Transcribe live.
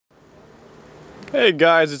Hey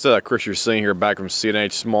guys, it's Chris you're seeing here back from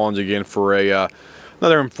CNH Smallings again for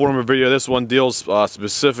another informative video. This one deals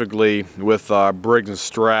specifically with Briggs and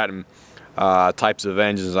Stratton types of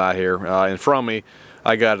engines out here. In front of me,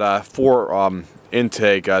 I got four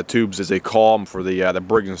intake tubes, as they call them, for the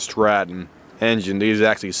Briggs and Stratton engine. These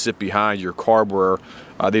actually sit behind your CARB wear.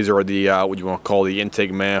 These are the what you want to call the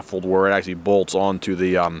intake manifold, where it actually bolts onto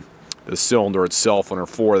the cylinder itself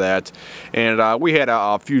for that. And we had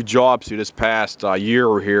a few jobs here this past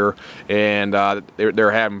year here, and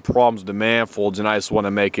they're having problems with the manifolds, and I just want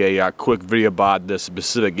to make a quick video about the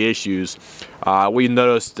specific issues. We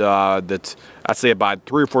noticed that I'd say about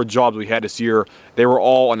 3 or 4 jobs we had this year, they were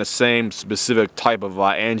all on the same specific type of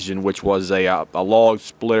engine, which was a log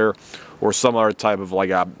splitter or some other type of like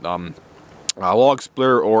a log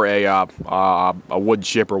splitter or a wood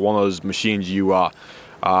chipper, one of those machines you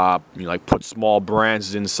like put small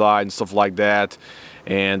branches inside and stuff like that.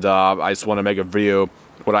 And I just want to make a video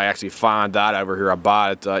what I actually found out over here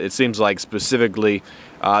about it. It seems like specifically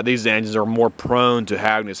these engines are more prone to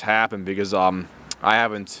having this happen, because I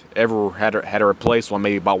haven't ever had to replace one.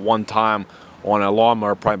 Maybe about one time on a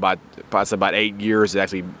lawnmower, probably about 8 years. It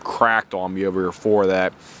actually cracked on me over here for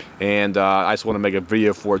that, and I just want to make a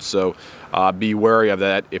video for it. So be wary of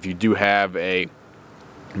that if you do have a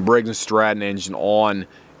Briggs and Stratton engine on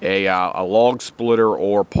a log splitter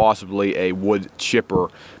or possibly a wood chipper,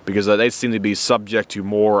 because they seem to be subject to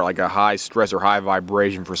more like a high stress or high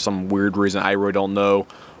vibration for some weird reason. I really don't know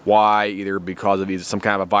why, either because of either some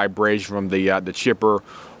kind of a vibration from the chipper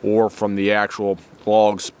or from the actual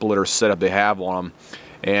log splitter setup they have on them.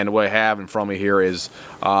 And what I have in front of me here is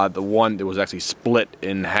the one that was actually split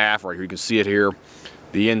in half right here. You can see it here,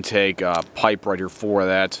 the intake pipe right here for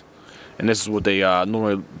that. And this is what they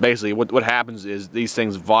normally, basically what happens is these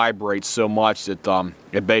things vibrate so much that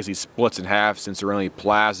it basically splits in half, since they're only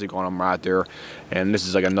plastic on them right there. And this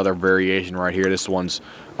is like another variation right here. This one's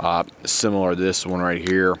similar to this one right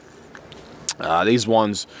here. These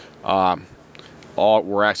ones all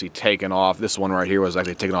were actually taken off. This one right here was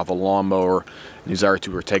actually taken off a lawnmower. These other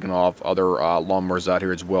two were taken off other lawnmowers out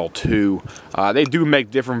here as well too. They do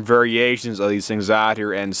make different variations of these things out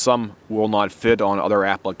here, and some will not fit on other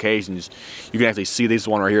applications. You can actually see this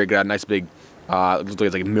one right here. It got a nice big, it looks like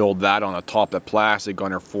it's like milled that on the top, the plastic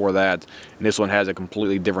on there for that. And this one has a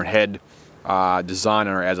completely different head design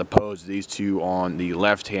on it, as opposed to these two on the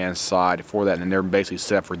left hand side for that, and they're basically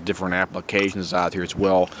set for different applications out here as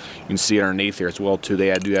well. You can see it underneath here as well too.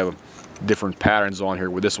 They do have different patterns on here,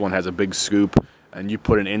 where this one has a big scoop, and you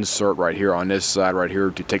put an insert right here on this side right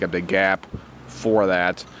here to take up the gap for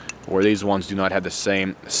that, where these ones do not have the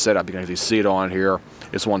same setup. You can actually see it on here.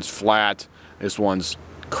 This one's flat, this one's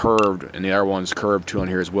curved, and the other one's curved too on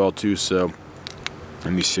here as well too. So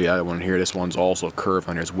let me see the other one here. This one's also curved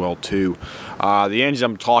on here as well too. The engine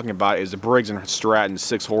I'm talking about is the Briggs and Stratton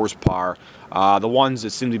 6 horsepower. The ones that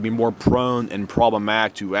seem to be more prone and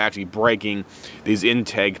problematic to actually breaking these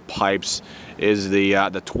intake pipes is the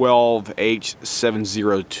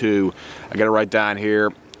 12H702. I got it right down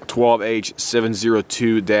here.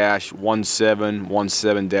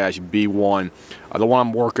 12H702-1717-B1. The one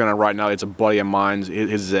I'm working on right now, it's a buddy of mine.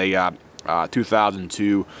 His is a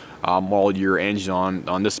 2002 model year engine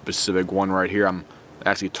on this specific one right here I'm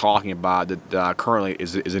actually talking about, that currently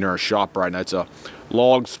is in our shop right now. It's a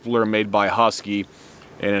log splitter made by Husky,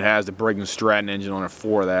 and it has the Briggs and Stratton engine on it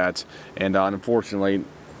for that. And unfortunately,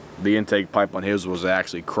 the intake pipe on his was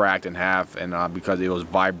actually cracked in half, and because it was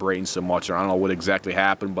vibrating so much. I don't know what exactly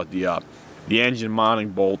happened, but the engine mounting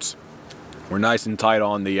bolts were nice and tight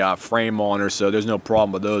on the frame on there, so there's no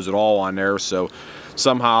problem with those at all on there. So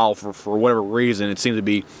somehow, for whatever reason, it seems to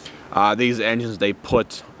be these engines they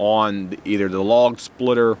put on either the log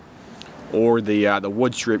splitter or the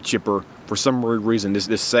wood chipper. For some weird reason,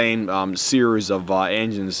 this same series of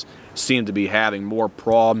engines seem to be having more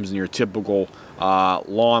problems than your typical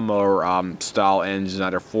lawnmower style engines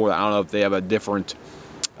out there for that. I don't know if they have a different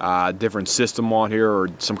system on here, or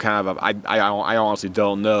some kind of I honestly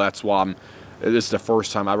don't know. That's why this is the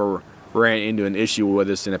first time I've ever ran into an issue with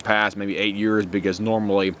this in the past maybe 8 years, because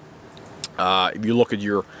normally if you look at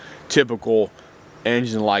your typical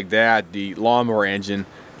engine like that, the lawnmower engine,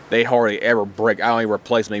 they hardly ever break. I only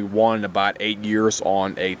replaced maybe one in about 8 years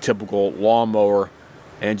on a typical lawnmower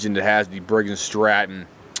engine that has the Briggs and Stratton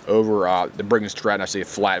over the Briggs and Stratton. I say a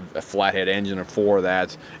flathead engine for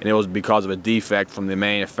that, and it was because of a defect from the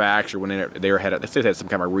manufacturer when they had some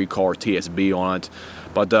kind of recall or TSB on it.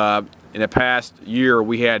 But in the past year,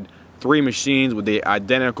 we had 3 machines with the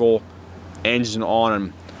identical engine on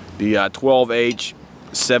them. The 12H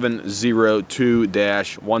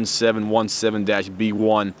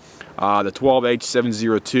 702-1717-B1. The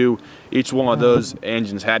 12H702, each one of those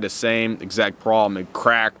engines had the same exact problem. It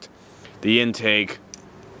cracked the intake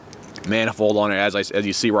manifold on it, as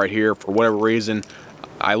you see right here. For whatever reason,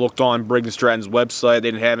 I looked on Briggs & Stratton's website.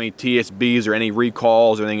 They didn't have any TSBs or any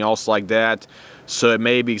recalls or anything else like that. So it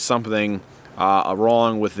may be something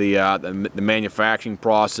wrong with the manufacturing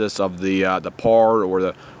process of the part, or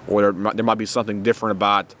there might be something different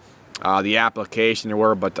about the application or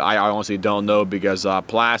whatever. But I honestly don't know, because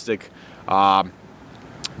plastic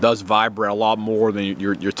does vibrate a lot more than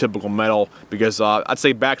your typical metal. Because I'd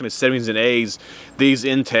say back in the 70s and 80s, these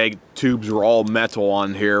intake tubes were all metal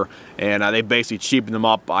on here, and they basically cheapened them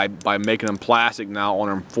up by making them plastic now on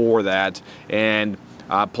them for that. And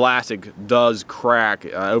plastic does crack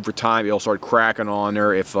over time. It'll start cracking on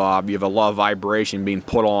there if you have a lot of vibration being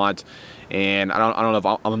put on it. And I don't know if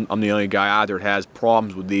I'm the only guy out there that has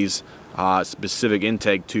problems with these specific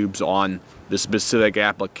intake tubes on the specific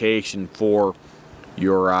application for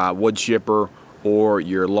your wood chipper or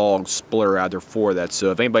your log splitter out there for that.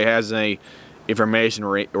 So if anybody has any information,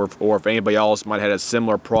 or if anybody else might have had a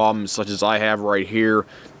similar problem such as I have right here,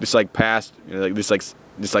 just like past,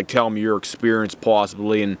 just like tell me your experience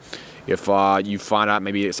possibly, and if you find out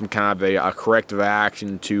maybe some kind of a corrective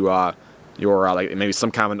action to your like maybe some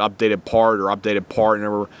kind of an updated part or updated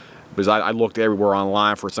partner. Because I looked everywhere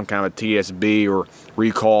online for some kind of a TSB or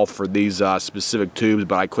recall for these specific tubes,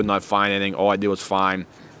 but I could not find anything. All I did was find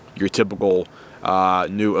your typical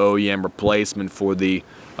new OEM replacement for the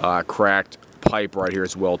cracked pipe right here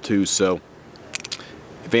as well too. So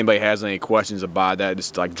if anybody has any questions about that,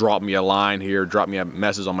 just like drop me a line here, drop me a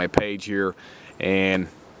message on my page here, and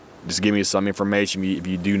just give me some information if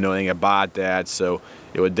you do know anything about that. So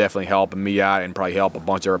it would definitely help me out, and probably help a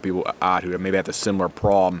bunch of other people out who maybe have a similar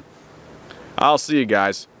problem. I'll see you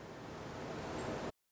guys.